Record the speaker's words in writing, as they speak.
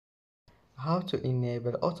how to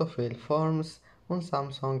enable autofill forms on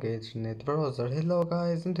Samsung Internet browser. Hello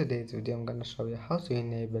guys, in today's video I'm gonna show you how to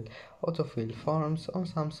enable autofill forms on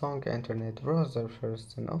Samsung Internet browser.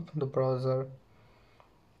 First, and open the browser,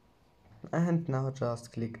 and now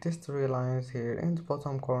just click these three lines here in the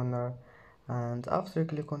bottom corner, and after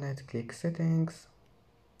click on it, click settings,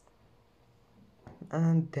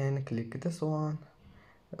 and then click this one,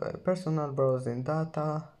 personal browsing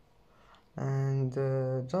data, and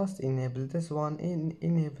just enable this one in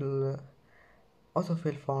enable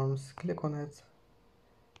autofill forms. Click on it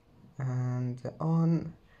and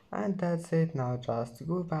on, and that's it. Now just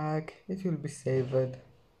go back, it will be saved.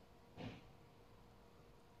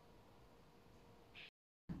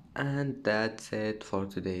 And that's it for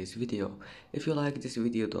today's video. If you like this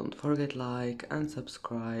video, don't forget like and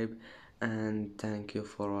subscribe, and thank you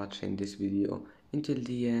for watching this video until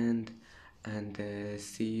the end, and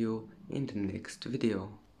see you in the next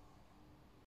video.